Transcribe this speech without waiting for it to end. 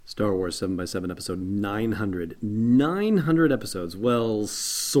Star Wars 7 by 7 episode 900. 900 episodes. Well,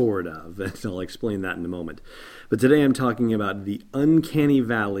 sort of. And I'll explain that in a moment. But today I'm talking about the Uncanny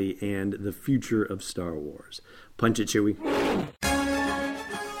Valley and the future of Star Wars. Punch it, Chewie.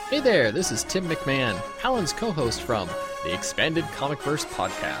 Hey there, this is Tim McMahon, Alan's co-host from the Expanded Comicverse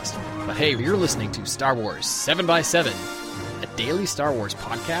podcast. But hey, you're listening to Star Wars 7 by 7, a daily Star Wars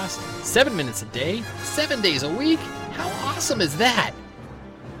podcast, 7 minutes a day, 7 days a week. How awesome is that?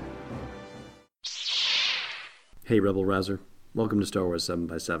 Hey, Rebel Rouser. Welcome to Star Wars 7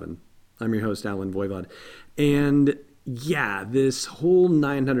 by 7. I'm your host, Alan Voivod. And yeah, this whole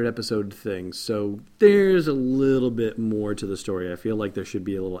 900 episode thing, so there's a little bit more to the story. I feel like there should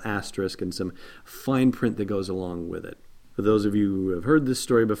be a little asterisk and some fine print that goes along with it. For those of you who have heard this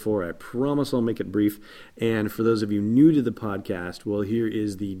story before, I promise I'll make it brief. And for those of you new to the podcast, well, here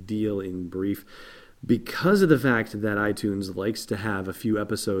is the deal in brief. Because of the fact that iTunes likes to have a few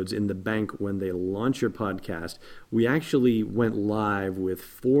episodes in the bank when they launch your podcast, we actually went live with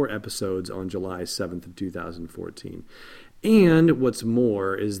 4 episodes on July 7th of 2014. And what's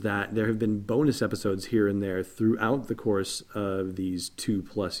more is that there have been bonus episodes here and there throughout the course of these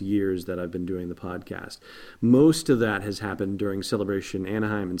 2+ years that I've been doing the podcast. Most of that has happened during Celebration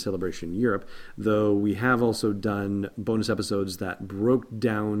Anaheim and Celebration Europe, though we have also done bonus episodes that broke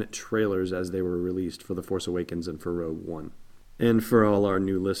down trailers as they were released for The Force Awakens and for Rogue One. And for all our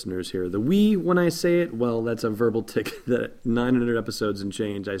new listeners here, the we, when I say it, well, that's a verbal tick that 900 episodes and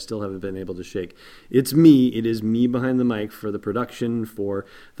change I still haven't been able to shake. It's me. It is me behind the mic for the production, for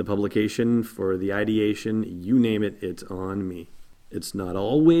the publication, for the ideation. You name it, it's on me. It's not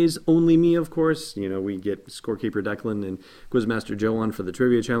always only me, of course. You know, we get Scorekeeper Declan and Quizmaster Joe on for the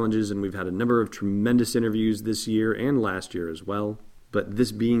trivia challenges, and we've had a number of tremendous interviews this year and last year as well. But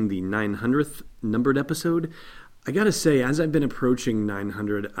this being the 900th numbered episode, I gotta say, as I've been approaching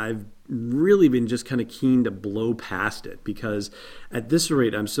 900, I've really been just kind of keen to blow past it because at this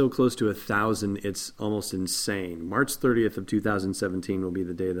rate, I'm so close to 1,000, it's almost insane. March 30th of 2017 will be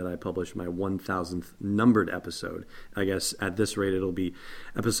the day that I publish my 1,000th numbered episode. I guess at this rate, it'll be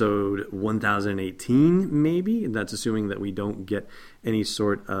episode 1018, maybe. And that's assuming that we don't get any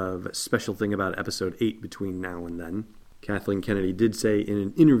sort of special thing about episode 8 between now and then. Kathleen Kennedy did say in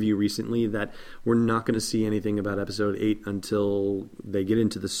an interview recently that we're not going to see anything about Episode 8 until they get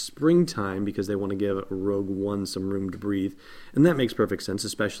into the springtime because they want to give Rogue One some room to breathe. And that makes perfect sense,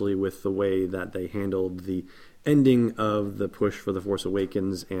 especially with the way that they handled the ending of the push for The Force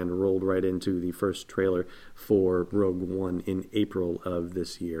Awakens and rolled right into the first trailer for Rogue One in April of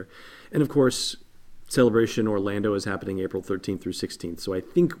this year. And of course, Celebration Orlando is happening April 13th through 16th, so I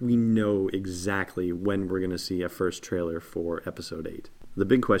think we know exactly when we're going to see a first trailer for Episode 8. The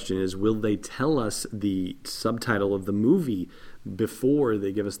big question is, will they tell us the subtitle of the movie before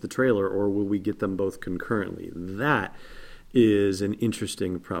they give us the trailer, or will we get them both concurrently? That is an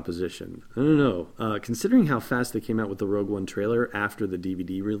interesting proposition. I don't know. Considering how fast they came out with the Rogue One trailer after the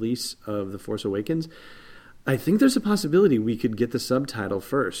DVD release of The Force Awakens, I think there's a possibility we could get the subtitle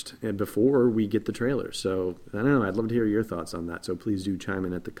first and before we get the trailer. So, I don't know. I'd love to hear your thoughts on that. So please do chime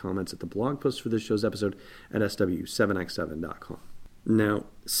in at the comments at the blog post for this show's episode at sw7x7.com. Now,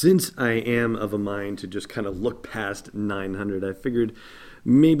 since I am of a mind to just kind of look past 900, I figured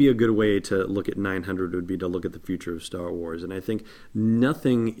maybe a good way to look at 900 would be to look at the future of Star Wars. And I think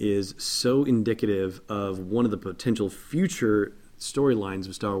nothing is so indicative of one of the potential future storylines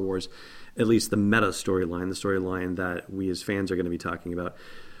of Star Wars, at least the meta storyline, the storyline that we as fans are going to be talking about.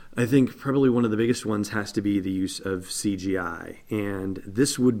 I think probably one of the biggest ones has to be the use of CGI. And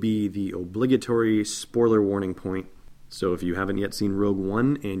this would be the obligatory spoiler warning point. So if you haven't yet seen Rogue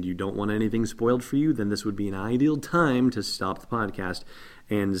One and you don't want anything spoiled for you, then this would be an ideal time to stop the podcast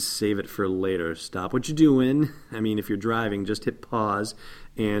and save it for later. Stop what you're doing. I mean, if you're driving, just hit pause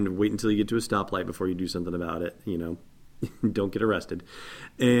and wait until you get to a stoplight before you do something about it, you know. Don't get arrested.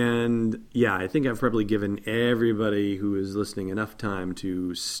 And yeah, I think I've probably given everybody who is listening enough time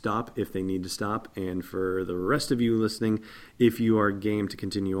to stop if they need to stop. And for the rest of you listening, if you are game to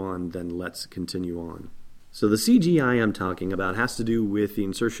continue on, then let's continue on. So the CGI I'm talking about has to do with the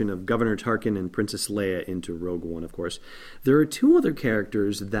insertion of Governor Tarkin and Princess Leia into Rogue One, of course. There are 2 other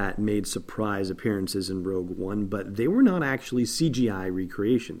characters that made surprise appearances in Rogue One, but they were not actually CGI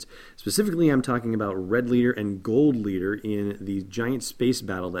recreations. Specifically, I'm talking about Red Leader and Gold Leader in the giant space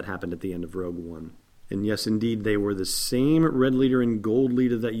battle that happened at the end of Rogue One. And yes, indeed, they were the same Red Leader and Gold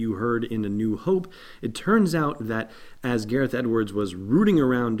Leader that you heard in A New Hope. It turns out that as Gareth Edwards was rooting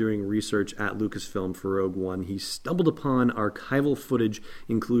around doing research at Lucasfilm for Rogue One, he stumbled upon archival footage,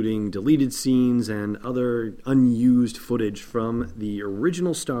 including deleted scenes and other unused footage from the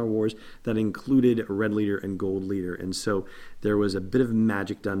original Star Wars that included Red Leader and Gold Leader. And so there was a bit of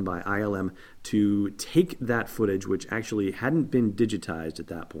magic done by ILM to take that footage, which actually hadn't been digitized at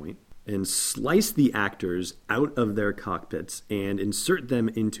that point, and slice the actors out of their cockpits and insert them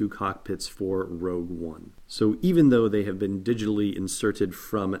into cockpits for Rogue One. So even though they have been digitally inserted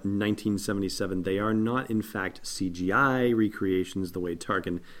from 1977, they are not in fact CGI recreations the way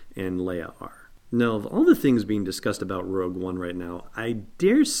Tarkin and Leia are. Now, of all the things being discussed about Rogue One right now, I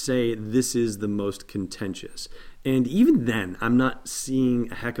dare say this is the most contentious. And even then, I'm not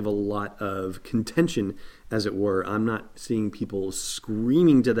seeing a heck of a lot of contention, as it were. I'm not seeing people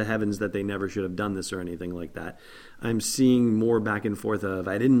screaming to the heavens that they never should have done this or anything like that. I'm seeing more back and forth of,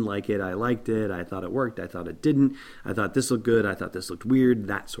 I didn't like it, I liked it, I thought it worked, I thought it didn't, I thought this looked good, I thought this looked weird,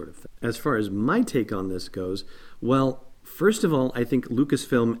 that sort of thing. As far as my take on this goes, well, first of all, I think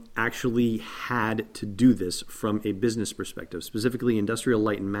Lucasfilm actually had to do this from a business perspective. Specifically, Industrial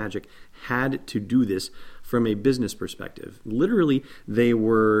Light and Magic had to do this from a business perspective. Literally, they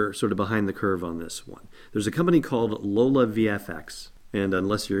were sort of behind the curve on this one. There's a company called Lola VFX. And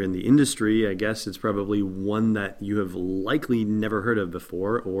unless you're in the industry, I guess it's probably one that you have likely never heard of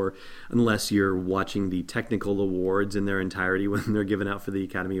before, or unless you're watching the technical awards in their entirety when they're given out for the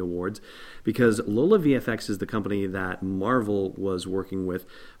Academy Awards, because Lola VFX is the company that Marvel was working with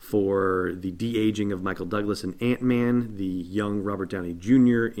for the de-aging of Michael Douglas in Ant-Man, the young Robert Downey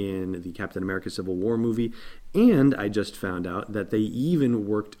Jr. in the Captain America Civil War movie, and I just found out that they even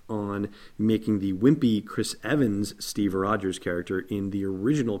worked on making the wimpy Chris Evans Steve Rogers character in the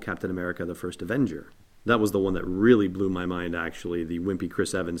original Captain America, the First Avenger. That was the one that really blew my mind, actually, the wimpy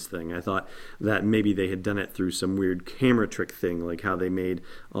Chris Evans thing. I thought that maybe they had done it through some weird camera trick thing, like how they made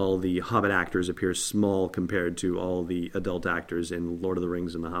all the Hobbit actors appear small compared to all the adult actors in Lord of the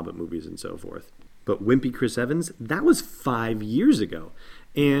Rings and the Hobbit movies and so forth. But wimpy Chris Evans, that was 5 years ago.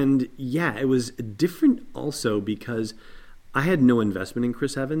 And yeah, it was different also because I had no investment in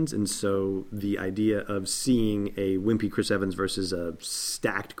Chris Evans, and so the idea of seeing a wimpy Chris Evans versus a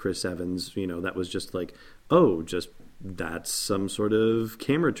stacked Chris Evans, that was just like, oh, just that's some sort of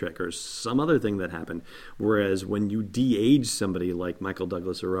camera trick or some other thing that happened. Whereas when you de-age somebody like Michael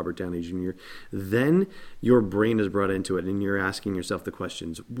Douglas or Robert Downey Jr., then your brain is brought into it and you're asking yourself the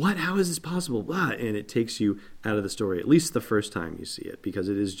questions, what, how is this possible? Blah, and it takes you out of the story, at least the first time you see it, because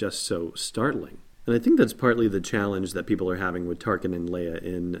it is just so startling. And I think that's partly the challenge that people are having with Tarkin and Leia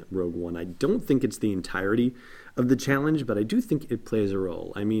in Rogue One. I don't think it's the entirety of the challenge, but I do think it plays a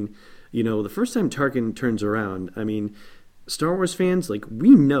role. I mean, the first time Tarkin turns around, Star Wars fans, we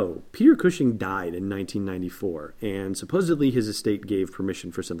know Peter Cushing died in 1994, and supposedly his estate gave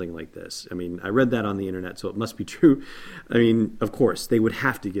permission for something like this. I read that on the internet, so it must be true. Of course, they would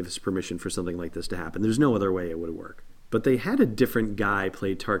have to give us permission for something like this to happen. There's no other way it would work. But they had a different guy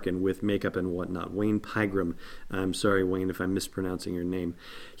play Tarkin with makeup and whatnot, Wayne Pygram. I'm sorry, Wayne, if I'm mispronouncing your name.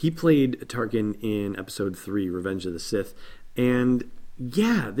 He played Tarkin in Episode 3, Revenge of the Sith, and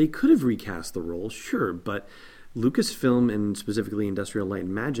yeah, they could have recast the role, sure, but Lucasfilm, and specifically Industrial Light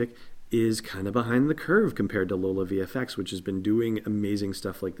and Magic, is kind of behind the curve compared to Lola VFX, which has been doing amazing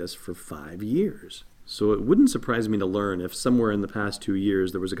stuff like this for 5 years. So it wouldn't surprise me to learn if somewhere in the past 2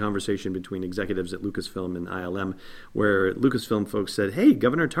 years there was a conversation between executives at Lucasfilm and ILM where Lucasfilm folks said, hey,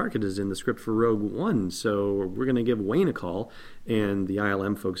 Governor Tarkin is in the script for Rogue One, so we're going to give Wayne a call. And the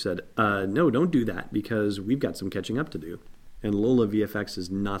ILM folks said, no, don't do that because we've got some catching up to do. And Lola VFX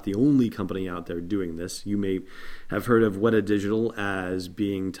is not the only company out there doing this. You may have heard of Weta Digital as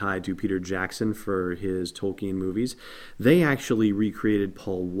being tied to Peter Jackson for his Tolkien movies. They actually recreated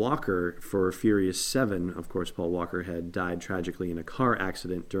Paul Walker for Furious 7. Of course, Paul Walker had died tragically in a car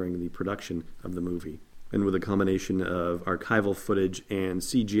accident during the production of the movie. And with a combination of archival footage and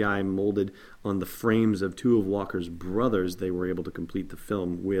CGI molded on the frames of two of Walker's brothers, they were able to complete the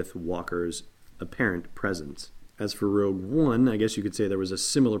film with Walker's apparent presence. As for Rogue One, I guess you could say there was a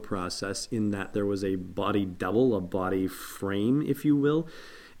similar process in that there was a body double, a body frame, if you will,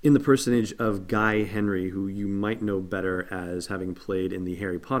 in the personage of Guy Henry, who you might know better as having played in the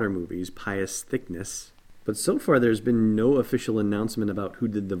Harry Potter movies, Pius Thickness. But so far there's been no official announcement about who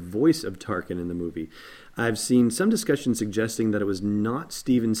did the voice of Tarkin in the movie. I've seen some discussion suggesting that it was not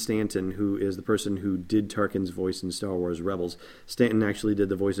Stephen Stanton, who is the person who did Tarkin's voice in Star Wars Rebels. Stanton actually did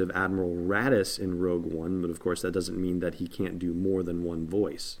the voice of Admiral Raddus in Rogue One, but of course that doesn't mean that he can't do more than one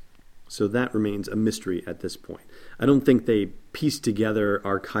voice. So that remains a mystery at this point. I don't think they pieced together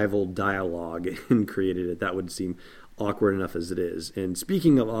archival dialogue and created it. That would seem awkward enough as it is. And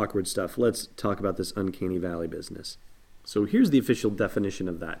speaking of awkward stuff, let's talk about this Uncanny Valley business. So here's the official definition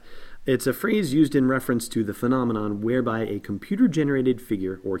of that. It's a phrase used in reference to the phenomenon whereby a computer-generated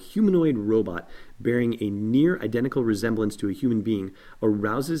figure or humanoid robot bearing a near-identical resemblance to a human being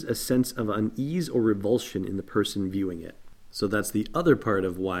arouses a sense of unease or revulsion in the person viewing it. So that's the other part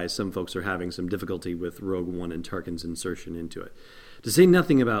of why some folks are having some difficulty with Rogue One and Tarkin's insertion into it. To say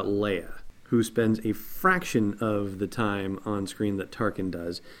nothing about Leia, who spends a fraction of the time on screen that Tarkin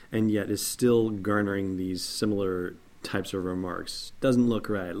does, and yet is still garnering these similar types of remarks. Doesn't look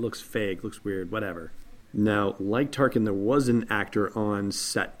right, looks fake, looks weird, whatever. Now, like Tarkin, there was an actor on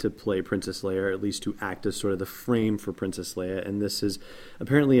set to play Princess Leia, or at least to act as sort of the frame for Princess Leia, and this is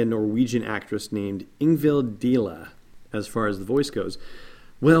apparently a Norwegian actress named Ingvild Dila, as far as the voice goes.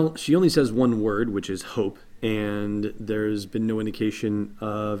 Well, she only says one word, which is hope, and there's been no indication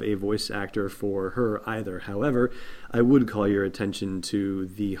of a voice actor for her either. However, I would call your attention to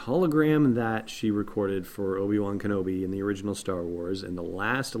the hologram that she recorded for Obi-Wan Kenobi in the original Star Wars, and the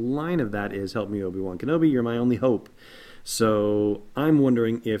last line of that is, "Help me, Obi-Wan Kenobi, you're my only hope." So I'm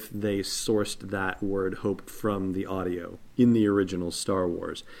wondering if they sourced that word hope from the audio in the original Star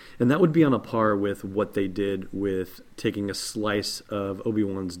Wars. And that would be on a par with what they did with taking a slice of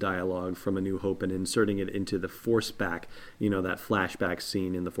Obi-Wan's dialogue from A New Hope and inserting it into the Force back, that flashback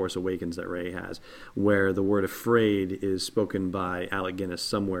scene in The Force Awakens that Rey has, where the word afraid is spoken by Alec Guinness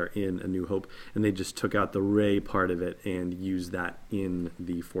somewhere in A New Hope, and they just took out the Rey part of it and used that in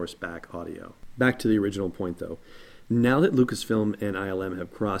the Force back audio. Back to the original point, though. Now that Lucasfilm and ILM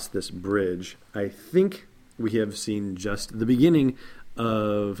have crossed this bridge, I think we have seen just the beginning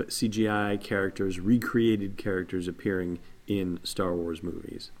of CGI characters, recreated characters appearing in Star Wars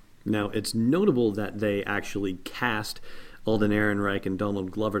movies. Now, it's notable that they actually cast Alden Ehrenreich and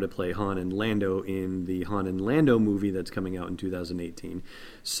Donald Glover to play Han and Lando in the Han and Lando movie that's coming out in 2018.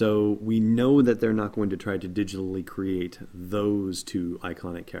 So we know that they're not going to try to digitally create those two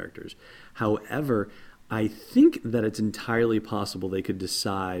iconic characters. However, I think that it's entirely possible they could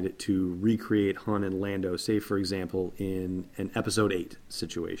decide to recreate Han and Lando, say, for example, in an Episode 8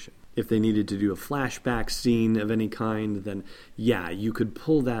 situation. If they needed to do a flashback scene of any kind, then yeah, you could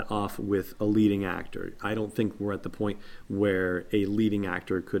pull that off with a leading actor. I don't think we're at the point where a leading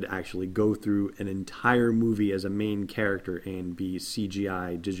actor could actually go through an entire movie as a main character and be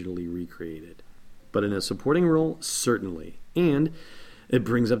CGI digitally recreated. But in a supporting role, certainly. And it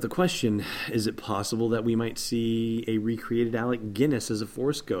brings up the question, is it possible that we might see a recreated Alec Guinness as a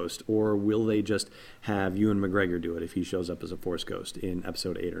Force Ghost, or will they just have Ewan McGregor do it if he shows up as a Force Ghost in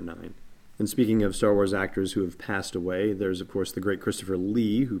Episode 8 or 9? And speaking of Star Wars actors who have passed away, there's, of course, the great Christopher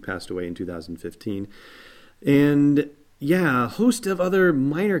Lee, who passed away in 2015. And, yeah, a host of other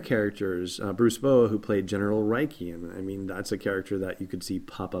minor characters. Bruce Boa, who played General Rykian. I mean, that's a character that you could see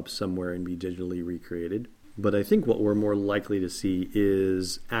pop up somewhere and be digitally recreated. But I think what we're more likely to see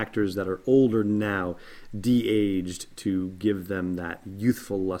is actors that are older now, de-aged, to give them that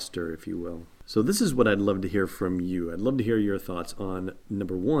youthful luster, if you will. So this is what I'd love to hear from you. I'd love to hear your thoughts on,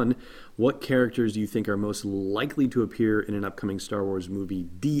 number one, what characters do you think are most likely to appear in an upcoming Star Wars movie,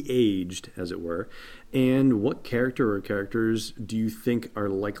 de-aged, as it were? And what character or characters do you think are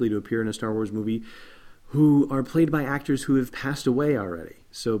likely to appear in a Star Wars movie who are played by actors who have passed away already?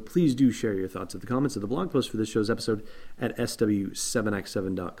 So please do share your thoughts at the comments of the blog post for this show's episode at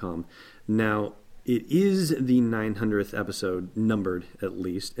sw7x7.com. Now, it is the 900th episode, numbered at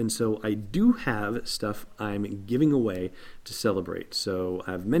least, and so I do have stuff I'm giving away to celebrate. So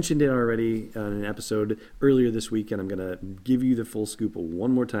I've mentioned it already on an episode earlier this week, and I'm going to give you the full scoop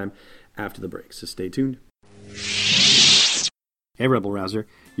one more time after the break, so stay tuned. Hey, Rebel Rouser.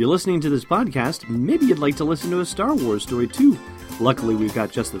 You're listening to this podcast. Maybe you'd like to listen to a Star Wars story, too. Luckily, we've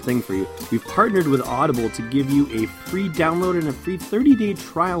got just the thing for you. We've partnered with Audible to give you a free download and a free 30-day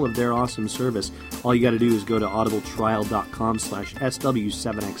trial of their awesome service. All you got to do is go to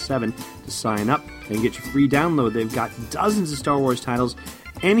audibletrial.com/SW7x7 to sign up and get your free download. They've got dozens of Star Wars titles,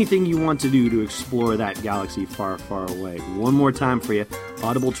 anything you want to do to explore that galaxy far, far away. One more time for you,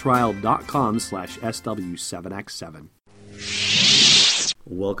 audibletrial.com/SW7x7.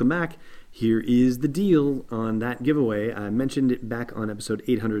 Welcome back. Here is the deal on that giveaway. I mentioned it back on episode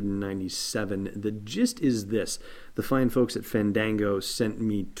 897. The gist is this. The fine folks at Fandango sent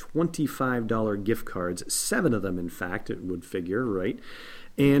me $25 gift cards, 7 of them, in fact, it would figure, right?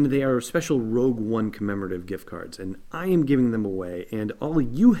 And they are special Rogue One commemorative gift cards, and I am giving them away, and all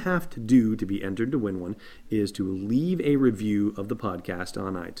you have to do to be entered to win one is to leave a review of the podcast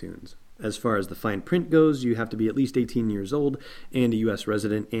on iTunes. As far as the fine print goes, you have to be at least 18 years old and a U.S.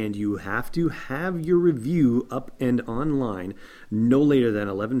 resident, and you have to have your review up and online no later than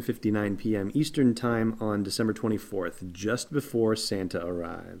 11:59 p.m. Eastern Time on December 24th, just before Santa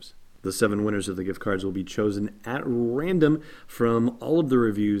arrives. The 7 winners of the gift cards will be chosen at random from all of the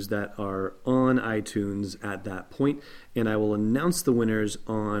reviews that are on iTunes at that point, and I will announce the winners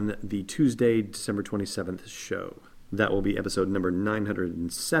on the Tuesday, December 27th show. That will be episode number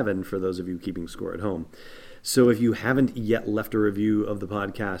 907 for those of you keeping score at home. So if you haven't yet left a review of the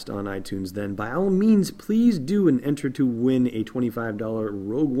podcast on iTunes, then by all means, please do and enter to win a $25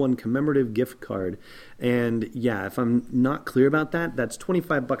 Rogue One commemorative gift card. And yeah, if I'm not clear about that, that's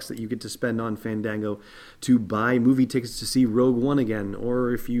 $25 that you get to spend on Fandango to buy movie tickets to see Rogue One again.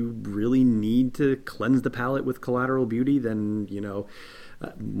 Or if you really need to cleanse the palate with Collateral Beauty, then,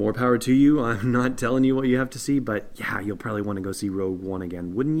 more power to you. I'm not telling you what you have to see, but yeah, you'll probably want to go see Rogue One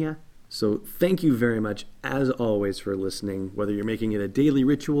again, wouldn't you? So thank you very much, as always, for listening, whether you're making it a daily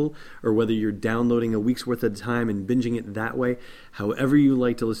ritual or whether you're downloading a week's worth of time and binging it that way. However you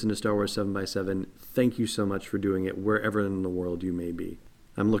like to listen to Star Wars 7x7, thank you so much for doing it wherever in the world you may be.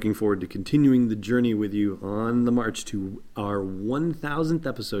 I'm looking forward to continuing the journey with you on the march to our 1,000th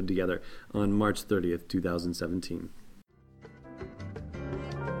episode together on March 30th, 2017.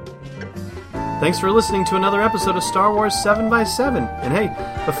 Thanks for listening to another episode of Star Wars 7x7. And hey,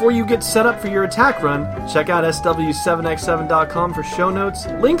 before you get set up for your attack run, check out SW7x7.com for show notes,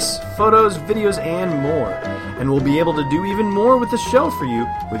 links, photos, videos, and more. And we'll be able to do even more with the show for you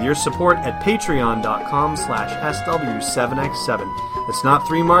with your support at patreon.com/SW7x7. It's not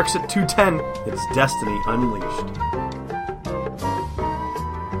 3 marks at 210, it's Destiny Unleashed.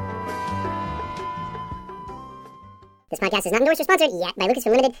 This podcast is not endorsed or sponsored yet by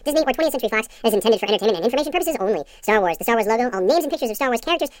Lucasfilm Limited, Disney, or 20th Century Fox, and is intended for entertainment and information purposes only. Star Wars, the Star Wars logo, all names and pictures of Star Wars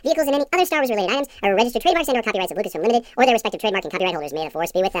characters, vehicles, and any other Star Wars-related items are registered trademarks and/or copyrights of Lucasfilm Limited or their respective trademark and copyright holders. May the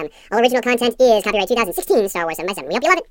Force be with them. All original content is copyright 2016 Star Wars 7x7. We hope you love it.